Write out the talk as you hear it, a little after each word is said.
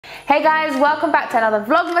Hey guys, welcome back to another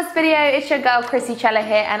Vlogmas video. It's your girl Chrissy Chella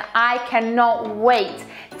here, and I cannot wait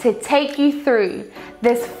to take you through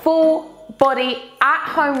this full body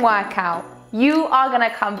at-home workout. You are gonna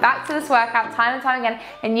come back to this workout time and time again,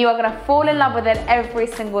 and you are gonna fall in love with it every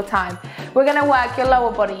single time. We're gonna work your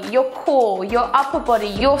lower body, your core, your upper body,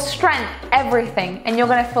 your strength, everything, and you're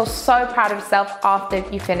gonna feel so proud of yourself after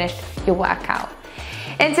you finish your workout.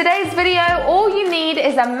 In today's video, all you need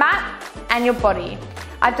is a mat and your body.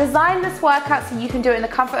 I've designed this workout so you can do it in the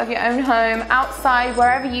comfort of your own home, outside,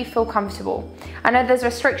 wherever you feel comfortable. I know there's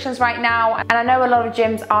restrictions right now, and I know a lot of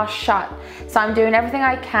gyms are shut, so I'm doing everything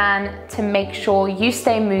I can to make sure you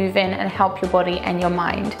stay moving and help your body and your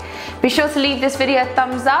mind. Be sure to leave this video a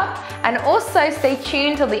thumbs up, and also stay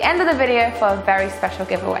tuned till the end of the video for a very special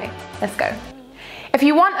giveaway. Let's go. If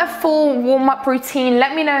you want a full warm-up routine,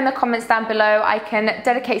 let me know in the comments down below. I can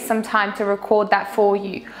dedicate some time to record that for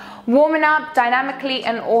you. Warming up dynamically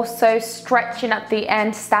and also stretching at the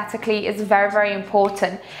end statically is very, very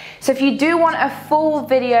important. So if you do want a full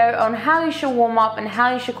video on how you should warm up and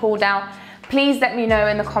how you should cool down, please let me know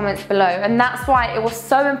in the comments below. And that's why it was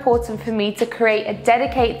so important for me to create a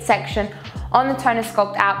dedicated section on the Tone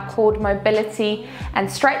Sculpt app called Mobility and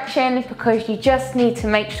Stretching, because you just need to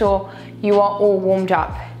make sure you are all warmed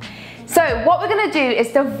up. So what we're gonna do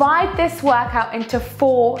is divide this workout into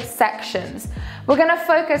 4 sections. We're gonna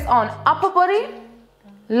focus on upper body,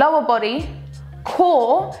 lower body,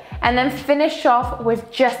 core, and then finish off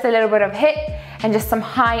with just a little bit of HIIT and just some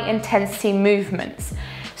high intensity movements.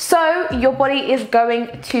 So your body is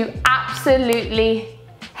going to absolutely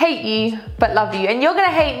hate you, but love you. And you're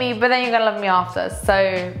gonna hate me, but then you're gonna love me after.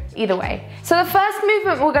 So either way. So the first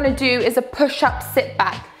movement we're gonna do is a push-up sit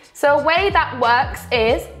back. So a way that works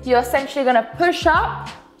is you're essentially gonna push up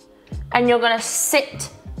and you're gonna sit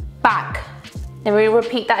back. Then we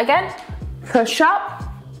repeat that again. Push up,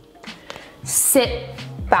 sit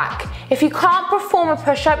back. If you can't perform a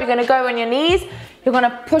push up, you're gonna go on your knees, you're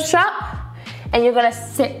gonna push up, and you're gonna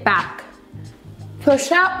sit back.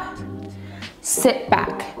 Push up, sit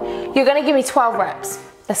back. You're gonna give me 12 reps.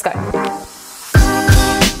 Let's go.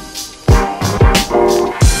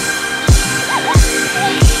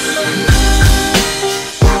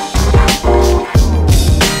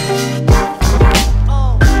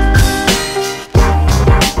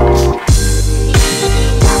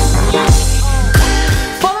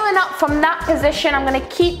 From that position, I'm gonna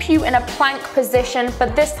keep you in a plank position,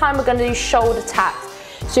 but this time we're gonna do shoulder taps.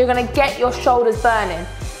 So you're gonna get your shoulders burning.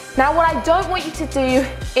 Now what I don't want you to do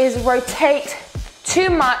is rotate too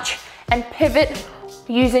much and pivot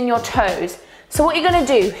using your toes. So what you're gonna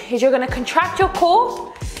do is you're gonna contract your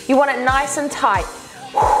core. You want it nice and tight.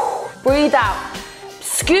 Breathe out.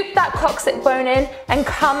 Scoop that coccyx bone in and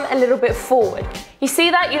come a little bit forward. You see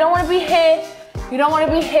that? You don't wanna be here, you don't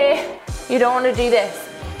wanna be here, you don't wanna do this.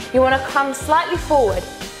 You want to come slightly forward.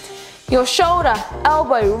 Your shoulder,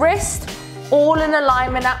 elbow, wrist, all in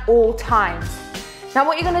alignment at all times. Now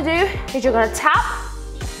what you're going to do is you're going to tap,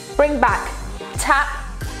 bring back, tap,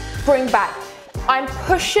 bring back. I'm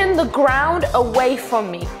pushing the ground away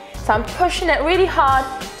from me. So I'm pushing it really hard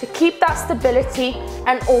to keep that stability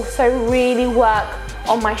and also really work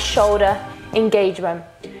on my shoulder engagement.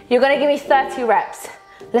 You're going to give me 30 reps.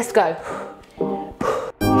 Let's go.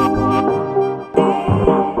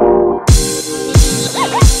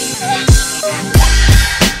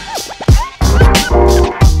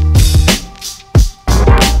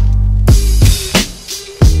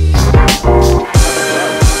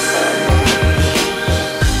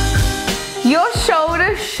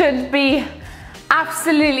 Should be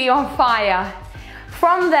absolutely on fire.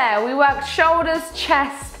 From there, we worked shoulders,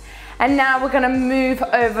 chest, and now we're gonna move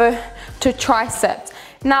over to triceps.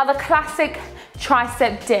 Now the classic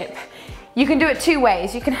tricep dip. You can do it 2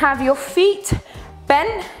 ways. You can have your feet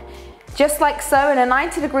bent, just like so, in a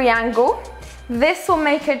 90-degree angle. This will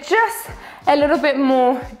make it just a little bit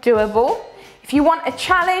more doable. If you want a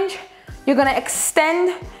challenge, you're gonna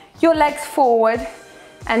extend your legs forward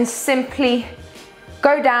and simply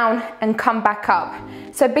go down and come back up.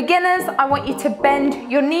 So beginners, I want you to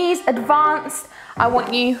bend your knees. Advanced, I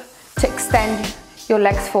want you to extend your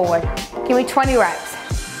legs forward. Give me 20 reps.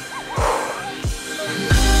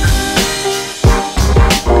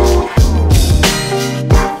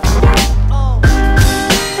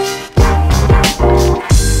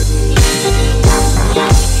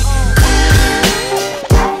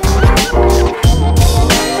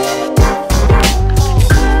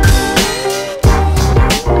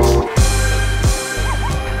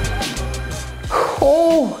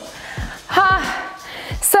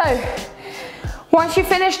 Once you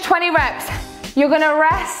finish 20 reps, you're gonna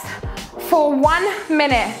rest for 1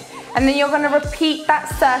 minute. and then you're gonna repeat that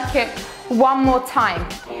circuit one more time.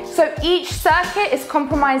 So each circuit is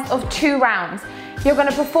comprised of 2 rounds. You're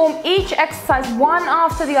gonna perform each exercise one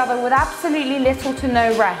after the other with absolutely little to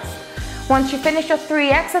no rest. Once you finish your 3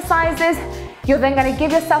 exercises, you're then gonna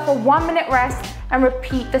give yourself a 1-minute rest and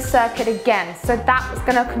repeat the circuit again. So that's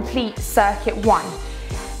gonna complete circuit 1.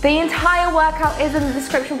 The entire workout is in the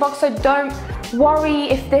description box, so don't worry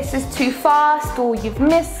if this is too fast or you've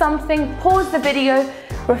missed something. Pause the video,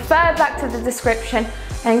 refer back to the description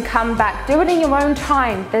and come back. Do it in your own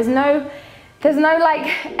time. There's no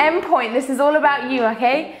like end point. This is all about you,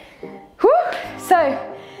 okay? Whew. So,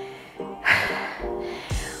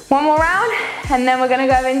 one more round and then we're gonna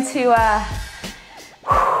go into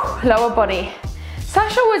lower body.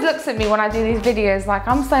 Sasha always looks at me when I do these videos like,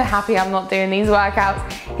 I'm so happy I'm not doing these workouts.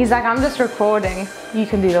 He's like, I'm just recording. You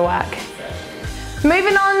can do the work.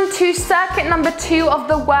 Moving on to circuit number 2 of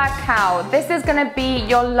the workout. This is gonna be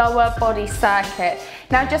your lower body circuit.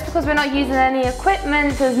 Now, just because we're not using any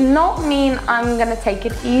equipment does not mean I'm gonna take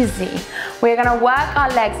it easy. We're gonna work our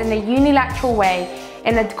legs in a unilateral way,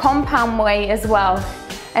 in a compound way as well,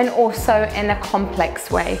 and also in a complex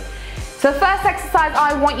way. So the first exercise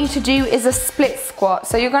I want you to do is a split squat.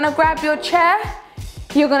 So you're gonna grab your chair,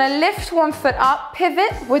 you're gonna lift one foot up,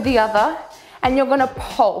 pivot with the other, and you're gonna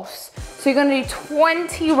pulse. So you're gonna do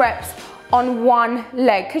 20 reps on one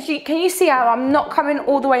leg. Can you see how I'm not coming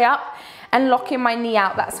all the way up and locking my knee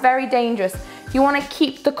out? That's very dangerous. You wanna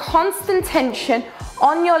keep the constant tension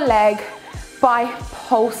on your leg by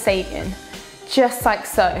pulsating, just like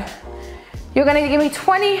so. You're gonna give me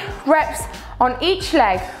 20 reps on each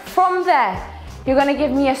leg. From there, you're gonna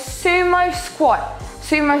give me a sumo squat.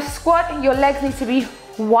 Sumo squat, your legs need to be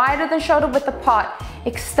wider than shoulder width apart,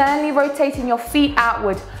 externally rotating your feet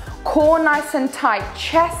outward, core nice and tight,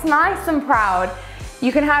 chest nice and proud.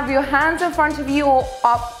 You can have your hands in front of you or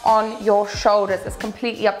up on your shoulders. It's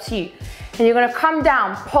completely up to you. And you're gonna come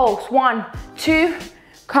down, pulse, 1, 2,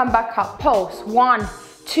 come back up, pulse, 1,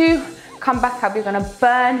 2, come back up. You're gonna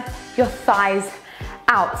burn your thighs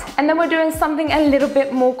out. And then we're doing something a little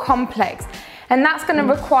bit more complex. And that's gonna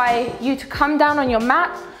require you to come down on your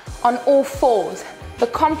mat on all 4s. The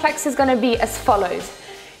complex is gonna be as follows.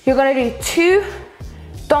 You're gonna do 2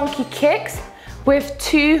 donkey kicks with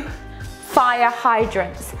 2 fire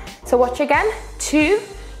hydrants. So watch again, 2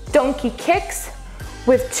 donkey kicks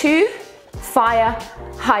with 2 fire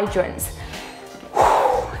hydrants.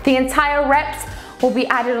 The entire reps will be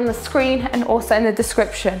added on the screen and also in the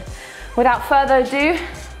description. Without further ado,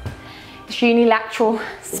 it's unilateral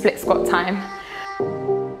split squat time.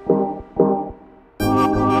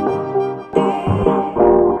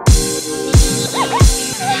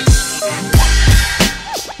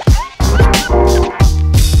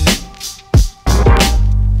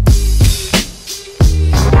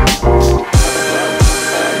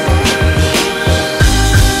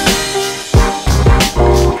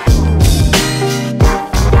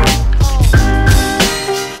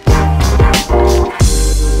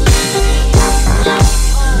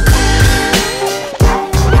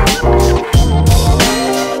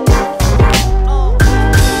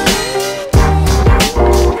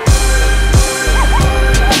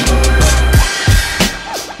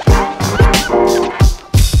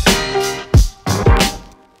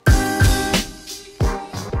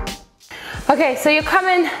 Okay, so you're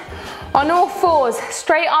coming on all 4s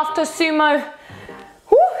straight after sumo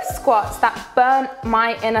squats that burn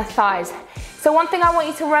my inner thighs. So one thing I want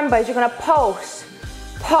you to remember is you're gonna pulse,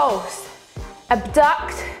 pulse,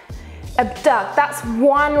 abduct, abduct. That's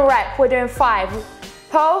 1 rep, we're doing 5.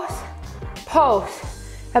 Pulse, pulse,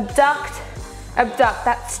 abduct, abduct.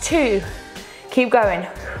 That's 2. Keep going.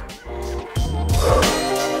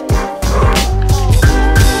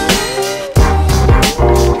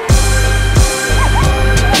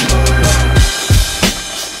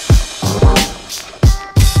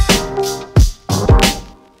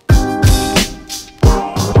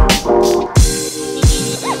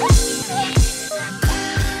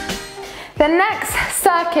 The next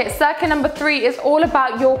circuit number 3, is all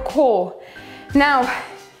about your core. Now,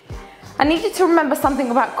 I need you to remember something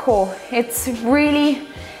about core. It's really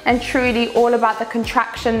and truly all about the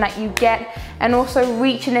contraction that you get and also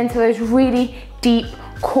reaching into those really deep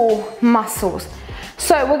core muscles.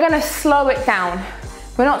 So we're gonna slow it down.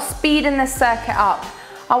 We're not speeding this circuit up.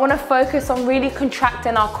 I wanna focus on really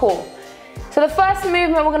contracting our core. So the first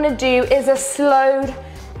movement we're gonna do is a slowed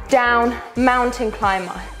down mountain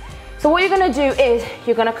climber. So what you're gonna do is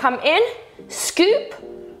you're gonna come in, scoop,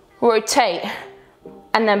 rotate,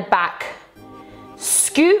 and then back.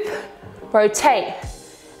 Scoop, rotate,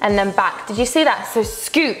 and then back. Did you see that? So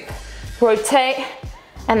scoop, rotate,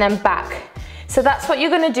 and then back. So that's what you're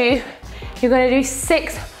gonna do. You're gonna do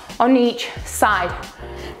 6 on each side.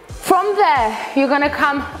 From there, you're gonna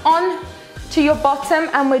come on to your bottom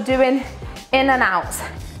and we're doing in and outs.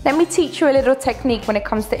 Let me teach you a little technique when it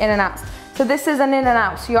comes to in and outs. So this is an in and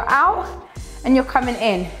out. So you're out and you're coming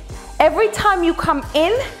in. Every time you come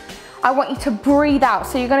in, I want you to breathe out.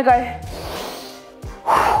 So you're gonna go.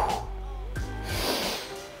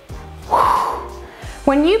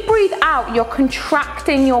 When you breathe out, you're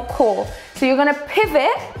contracting your core. So you're gonna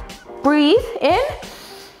pivot, breathe in,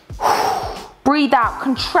 breathe out,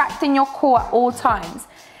 contracting your core at all times.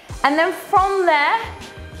 And then from there,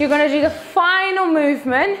 you're gonna do the final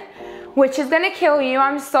movement, which is gonna kill you,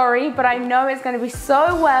 I'm sorry, but I know it's gonna be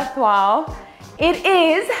so worthwhile. It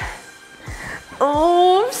is,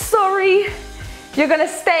 oh, I'm sorry. You're gonna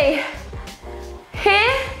stay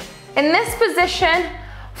here in this position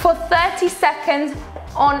for 30 seconds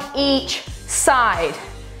on each side.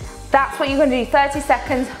 That's what you're gonna do, 30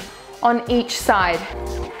 seconds on each side.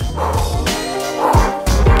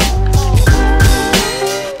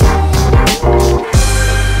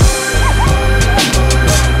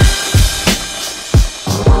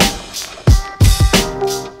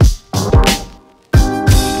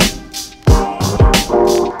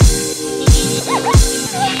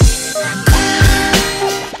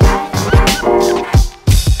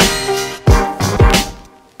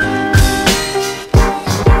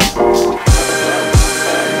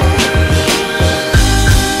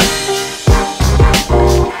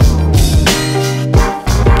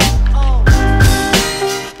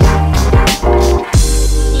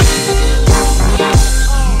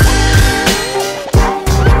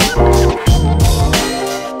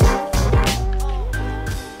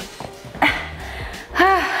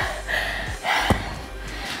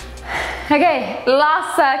 Okay,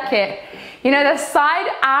 last circuit. You know the side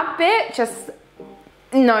ab bit,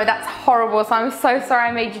 no, that's horrible. So I'm so sorry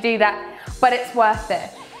I made you do that, but it's worth it.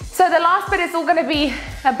 So the last bit is all gonna be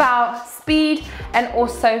about speed and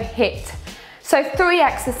also HIIT. So 3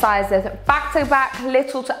 exercises, back to back,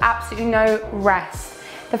 little to absolutely no rest.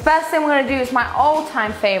 The first thing we're gonna do is my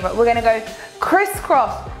all-time favorite. We're gonna go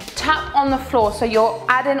crisscross, tap on the floor. So you're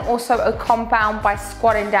adding also a compound by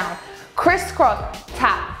squatting down. Crisscross,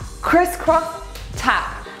 tap. Crisscross,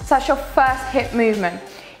 tap. So that's your first HIIT movement.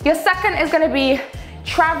 Your second is gonna be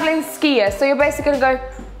traveling skier. So you're basically gonna go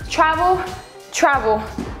travel, travel,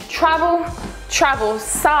 travel, travel,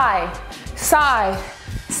 side, side,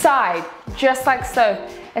 side, just like so,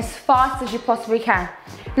 as fast as you possibly can.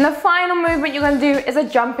 And the final movement you're gonna do is a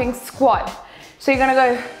jumping squat. So you're gonna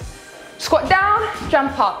go squat down,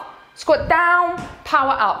 jump up, squat down,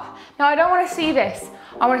 power up. Now I don't wanna see this.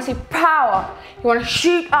 I want to see power. You want to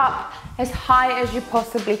shoot up as high as you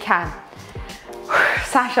possibly can.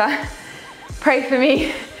 Sasha, pray for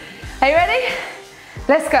me. Are you ready?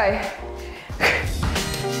 Let's go.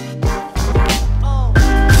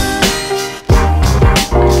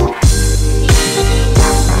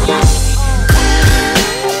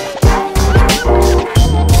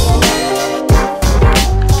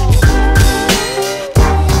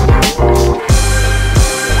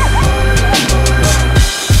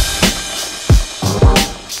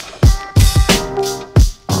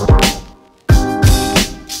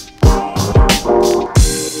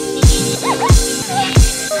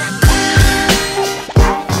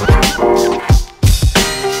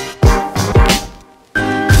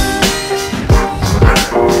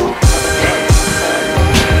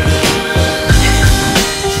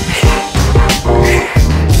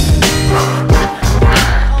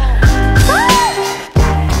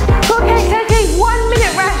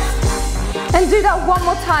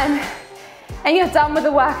 And you're done with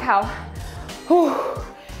the workout. Whew.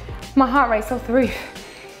 My heart rate's off the roof.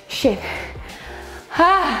 Shit.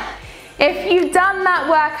 If you've done that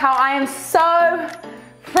workout, I am so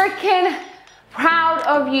freaking proud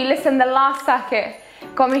of you. Listen, the last circuit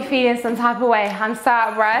got me feeling some type of way. I'm so out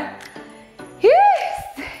of breath.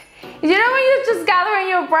 Yes. You know when you're just gathering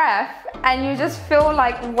your breath and you just feel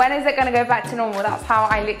like, when is it gonna go back to normal? That's how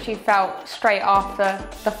I literally felt straight after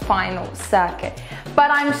the final circuit.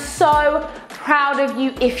 But I'm so proud of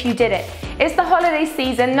you if you did it. It's the holiday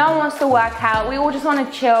season, no one wants to work out, we all just want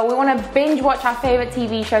to chill, we want to binge watch our favorite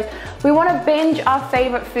TV shows, we want to binge our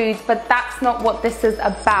favorite foods, but that's not what this is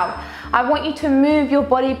about. I want you to move your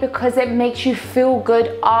body because it makes you feel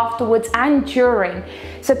good afterwards and during.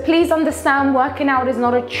 So please understand, working out is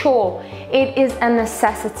not a chore, it is a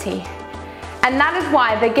necessity. And that is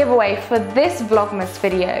why the giveaway for this Vlogmas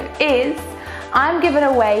video is I'm giving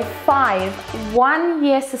away 5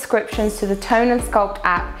 one-year subscriptions to the Tone Sculpt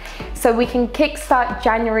app. so we can kickstart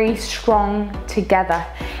January strong together.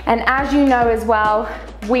 And as you know as well,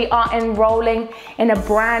 we are enrolling in a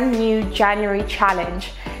brand new January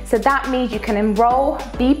challenge. So that means you can enroll,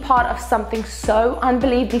 be part of something so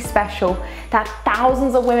unbelievably special that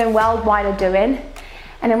thousands of women worldwide are doing,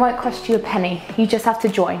 and it won't cost you a penny. You just have to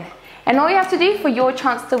join. And all you have to do for your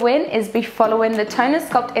chance to win is be following the Tone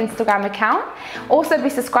Sculpt Instagram account. Also be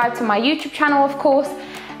subscribed to my YouTube channel, of course,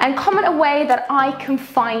 and comment a way that I can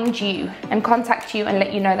find you and contact you and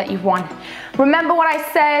let you know that you've won. Remember what I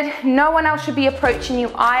said, no one else should be approaching you.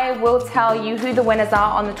 I will tell you who the winners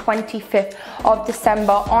are on the 25th of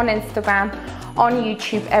December on Instagram, on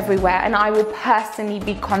YouTube, everywhere, and I will personally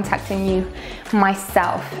be contacting you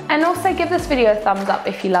myself. And also give this video a thumbs up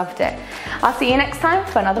if you loved it. I'll see you next time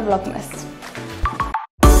for another Vlogmas.